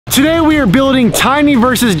Today we are building tiny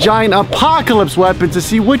versus giant apocalypse weapons to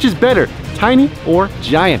see which is better, tiny or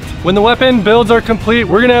giant. When the weapon builds are complete,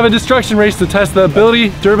 we're gonna have a destruction race to test the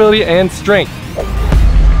ability, durability, and strength.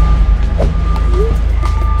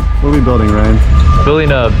 What are we building, Ryan?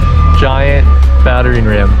 Building a giant battering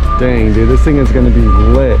ram. Dang, dude, this thing is gonna be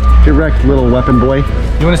lit. Get wrecked, little weapon boy.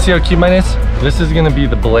 You wanna see how cute mine is? This is gonna be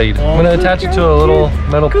the blade. I'm gonna attach it to a little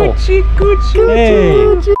metal pole.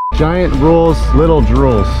 Hey. Giant rules, little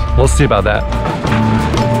drools. We'll see about that.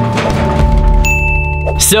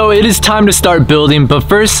 So it is time to start building, but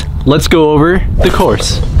first, let's go over the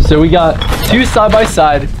course. So we got two side by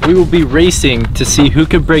side. We will be racing to see who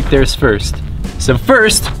could break theirs first. So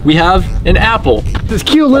first, we have an apple. This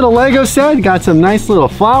cute little Lego set, got some nice little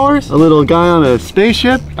flowers, a little guy on a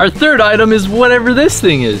spaceship. Our third item is whatever this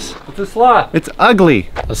thing is. It's a sloth. It's ugly.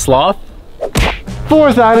 A sloth.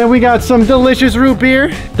 Fourth item, we got some delicious root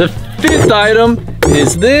beer. The fifth item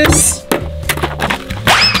is this.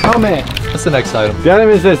 Oh man. What's the next item? The item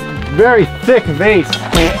is this very thick vase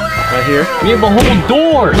right here. We have a whole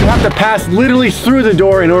door. You have to pass literally through the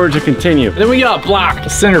door in order to continue. Then we got a block, a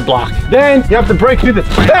center block. Then you have to break through this.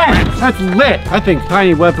 Bam! That's lit. I think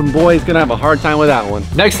Tiny Weapon Boy is gonna have a hard time with that one.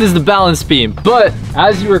 Next is the balance beam, but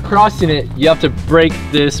as you are crossing it, you have to break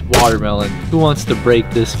this watermelon. Who wants to break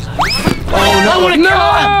this? Oh no,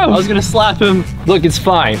 I was gonna slap him. Look, it's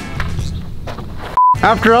fine.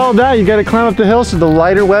 After all that, you gotta climb up the hill, so the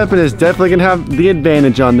lighter weapon is definitely gonna have the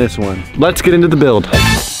advantage on this one. Let's get into the build.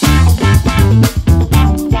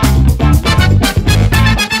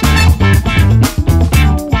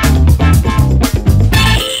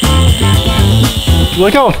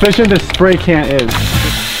 Look how efficient this spray can is.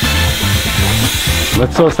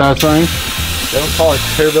 That's so satisfying. They don't call it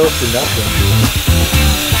turbo for nothing.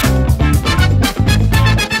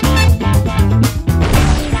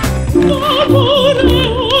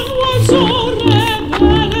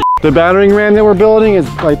 The battering ram that we're building is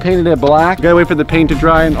painted it black. Gotta wait for the paint to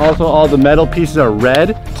dry, and also all the metal pieces are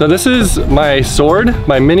red. So this is my sword,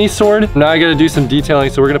 my mini sword. Now I gotta do some detailing,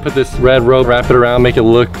 so we're gonna put this red rope, wrap it around, make it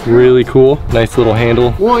look really cool. Nice little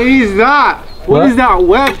handle. What is that? What is that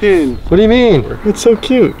weapon? What do you mean? It's so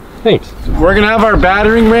cute. Thanks. We're gonna have our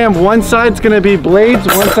battering ram. One side's gonna be blades,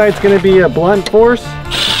 one side's gonna be a blunt force.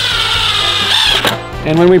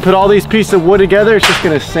 And when we put all these pieces of wood together, it's just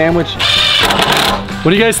gonna sandwich. What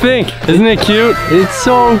do you guys think? Isn't it cute? It's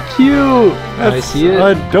so cute. I see it.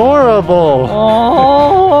 Adorable.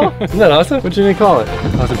 Oh, isn't that awesome? What you gonna call it?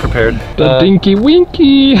 I wasn't prepared. The Dinky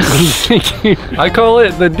Winky. I call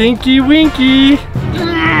it the Dinky Winky.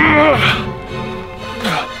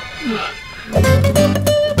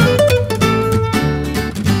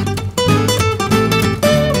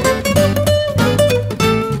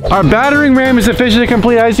 Our battering ram is officially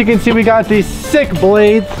complete. As you can see, we got these sick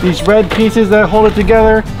blades, these red pieces that hold it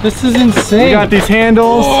together. This is insane. We got these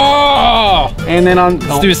handles. Oh! And then on...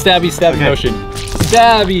 Let's do a stabby motion.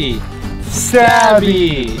 Stabby.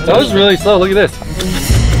 Stabby. That was really slow. Look at this.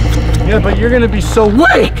 Yeah, but you're gonna be so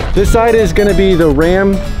weak. This side is gonna be the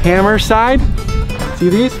ram hammer side. See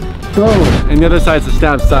these? Boom. And the other side's the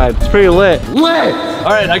stab side. It's pretty lit. Lit!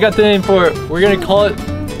 All right, I got the name for it. We're gonna call it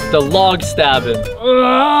the log stabbing.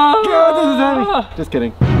 God, this is heavy. Just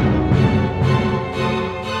kidding.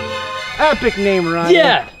 Epic name, Ryan.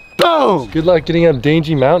 Yeah. Boom. Good luck getting up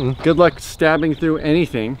Dangie Mountain. Good luck stabbing through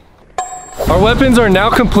anything. Our weapons are now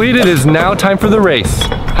complete. It is now time for the race.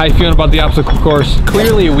 How you feeling about the obstacle course?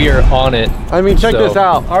 Clearly we are on it. I mean, check this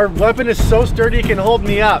out. Our weapon is so sturdy it can hold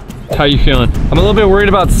me up. How you feeling? I'm a little bit worried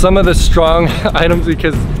about some of the strong items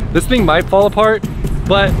because this thing might fall apart,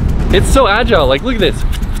 but it's so agile. Like, look at this.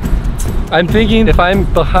 I'm thinking if I'm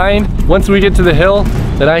behind, once we get to the hill,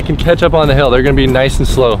 then I can catch up on the hill. They're gonna be nice and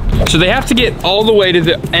slow. So they have to get all the way to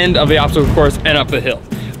the end of the obstacle course and up the hill.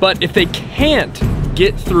 But if they can't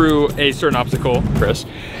get through a certain obstacle, Chris,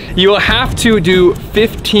 you will have to do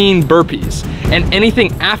 15 burpees. And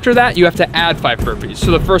anything after that, you have to add 5 burpees.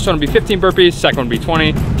 So the first one will be 15 burpees, second one will be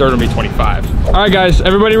 20, third one will be 25. All right, guys,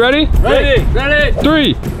 everybody ready? Ready. Ready.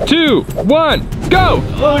 3, 2, 1, go!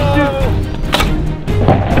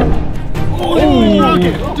 Oh,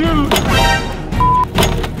 broken, dude.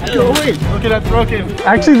 Yo, wait, look at that broken.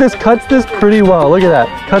 Actually, this cuts this pretty well. Look at that.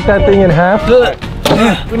 Cut that thing in half.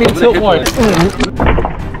 We need to tilt more.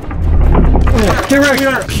 Get right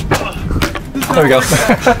here. There we go.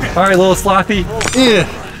 All right, little slothy. Yeah.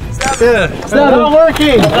 It's not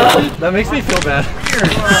working. That makes me feel bad.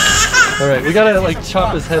 All right, we gotta like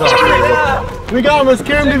chop his head off. We got him. Let's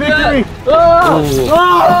carry him to victory. Oh,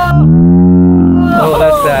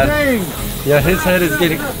 that's sad. Dang. Yeah, his head is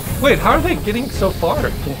getting... Wait, how are they getting so far?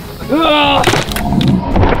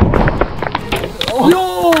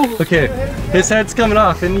 Okay, his head's coming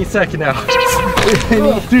off any second now.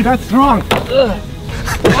 Dude, that's strong. There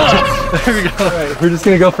we go. All right, we're just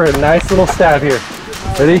gonna go for a nice little stab here.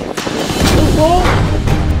 Ready?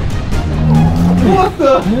 What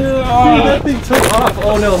the? Dude, that thing took off.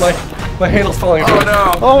 Oh no, my handle's falling apart. Oh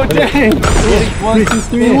no. Oh dang. 1, 2,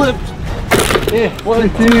 3, lift. 1,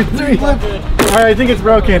 2, 3. All right, I think it's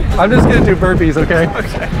broken. I'm just gonna do burpees, okay?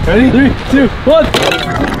 Okay. Ready? 3, 2, 1.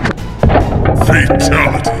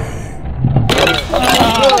 Fatality.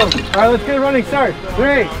 All right, let's get a running start.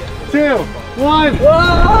 3, 2, 1.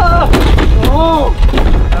 Oh!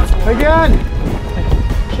 Again.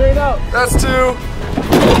 Straight out. That's 2.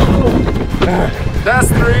 That's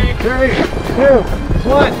 3. 3, 2,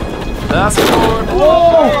 1. That's 4.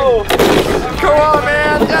 Whoa! Come on,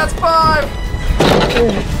 man. That's 5.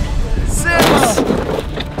 6.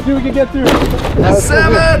 Dude, we can get through.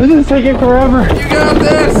 7. This is taking forever. You got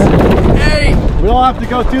this. 8. We all have to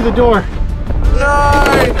go through the door. 9.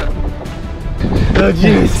 Oh,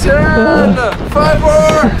 jeez. 10. 5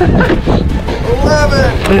 more.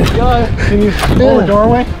 11. Can you pull the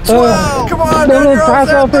doorway? 12. Come on, No, man. You're pass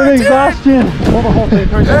almost out for there. exhaustion. Hold the whole thing.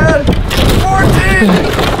 14.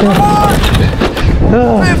 Come on.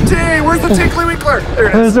 15. Where's the tinkly winkler? There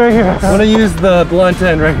it is. It's right here. I'm gonna use the blunt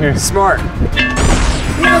end right here. Smart.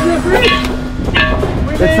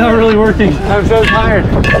 It's not really working. I'm so tired.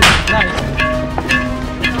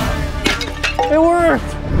 It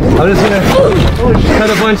worked. I'm just gonna cut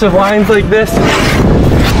a bunch of lines like this, and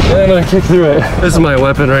I'm gonna kick through it. This is my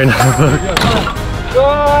weapon right now.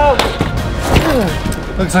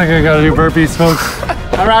 Looks like I gotta do burpees, folks.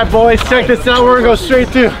 All right, boys, check this out. We're gonna go straight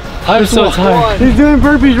through. I'm so tired. He's doing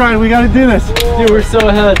burpees, Ryan. We gotta do this. Dude, we're so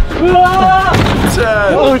ahead. 10.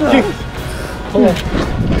 Oh, jeez.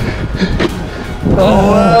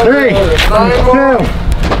 3, 2,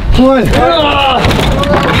 1.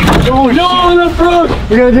 Oh, no, that broke.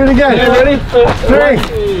 We're gonna do it again. You ready? 3,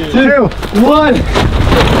 2, 1.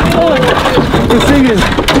 This thing is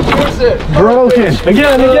broken.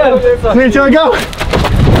 Again. 3, 2, and go.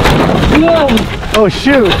 Oh,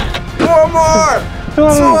 shoot. 4 more.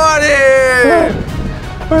 20.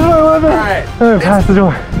 Where's my weapon? Alright. Pass the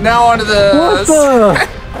door. Now onto What the.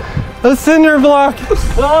 the? A cinder block.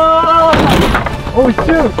 Oh,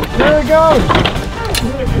 shoot. There it goes.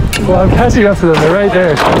 Well, I'm catching up to them. They're right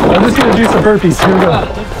there. I'm just gonna do some burpees. Here we go.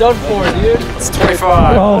 It's done for, dude. It's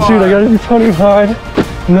 25. Oh shoot, I gotta do 25.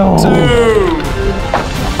 No. 2.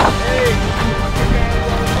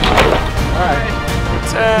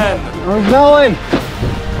 10. We're going.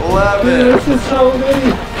 11. This is so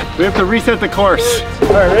many. We have to reset the course. All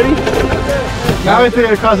right, ready? Now we have to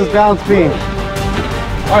get across this balance beam.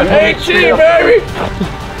 All right, 18, baby.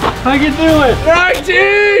 I can do it.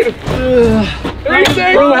 19.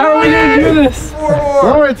 18. Bro, how are we gonna do this? 4 more.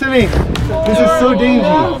 Lower it to me. This is so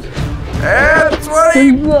dangerous. And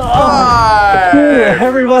 25.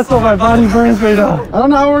 Every muscle of my body burns right now. I don't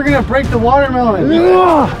know how we're gonna break the watermelon.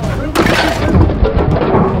 Nope.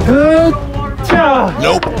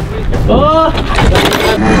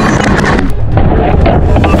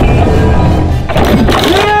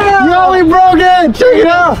 Yeah, we broke it. Check it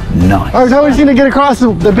out. Nice. I was always gonna get across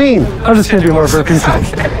the beam. I'm just gonna do more burpees.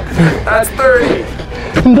 That's 30.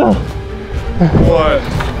 No. 1.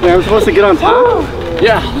 Yeah, I'm supposed to get on top.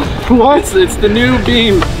 Yeah. What? It's the new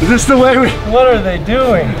beam. Is this the way we? What are they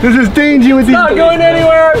doing? This is Dangie with these. Not going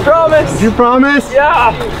anywhere, I promise. You promise?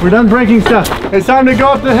 Yeah. We're done breaking stuff. It's time to go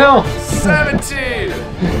up the hill. 17.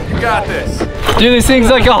 You got this. Dude, this thing's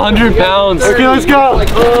like 100 pounds. Okay, let's go.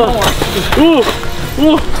 Ooh.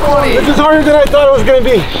 20. This is harder than I thought it was gonna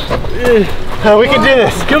be. We can do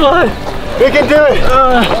this. Come on. We can do it.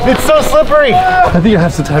 It's so slippery. I think I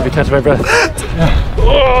have some time to catch my breath.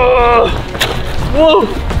 Whoa. Whoa.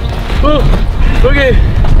 Okay.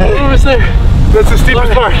 Almost there. That's the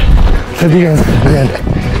steepest part. Again.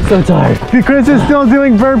 So tired. Chris is still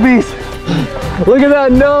doing burpees. Look at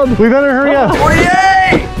that nub. We better hurry up.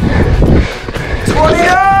 28.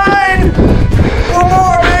 29. 1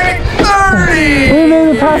 more, baby. 30. We made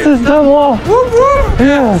it past this dumb wall. Whoop, whoop.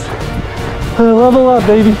 Yes. Level up,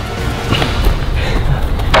 baby.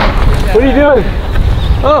 What are you doing?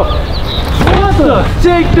 Oh. What the?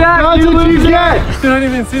 Take that, That's you what you loser. get. Dude, I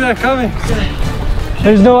didn't even see that coming.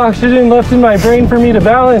 There's no oxygen left in my brain for me to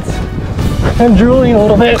balance. I'm drooling a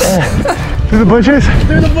little bit. Through the bushes?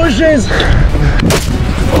 Through the bushes.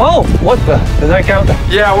 Oh, what the? Does that count?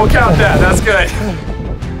 Yeah, we'll count that. That's good.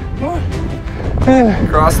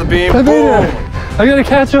 Cross the beam. I made it. I gotta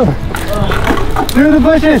catch him. Through the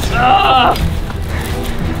bushes.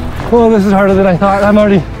 Oh, this is harder than I thought. I'm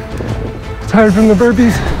already tired from the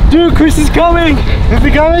burpees. Dude, Chris is coming. Is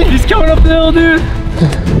he coming? He's coming up the hill, dude.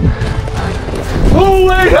 Oh,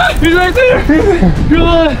 wait. He's right there. Come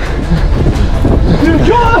on. Dude,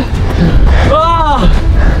 come on. Ah.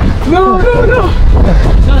 No.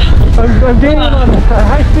 I'm getting him on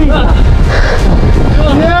high speed.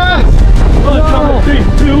 Yes! Oh, no. 3,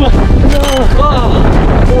 2, 1.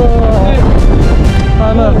 No.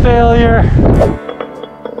 I'm a failure.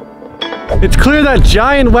 It's clear that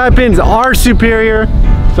giant weapons are superior,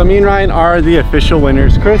 so me and Ryan are the official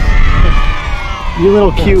winners. Chris, your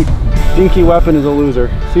little cute dinky weapon is a loser.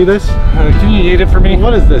 See this? Can you eat it for me?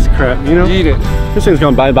 What is this crap, you know? Eat it. This thing's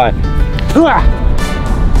going bye-bye.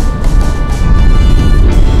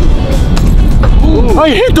 I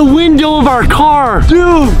hit the window of our car!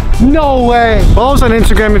 Dude, no way! Follow us on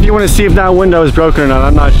Instagram if you want to see if that window is broken or not,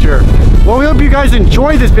 I'm not sure. Well, we hope you guys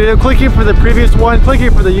enjoyed this video. Click here for the previous one, click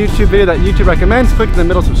here for the YouTube video that YouTube recommends, click in the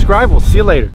middle, subscribe, we'll see you later.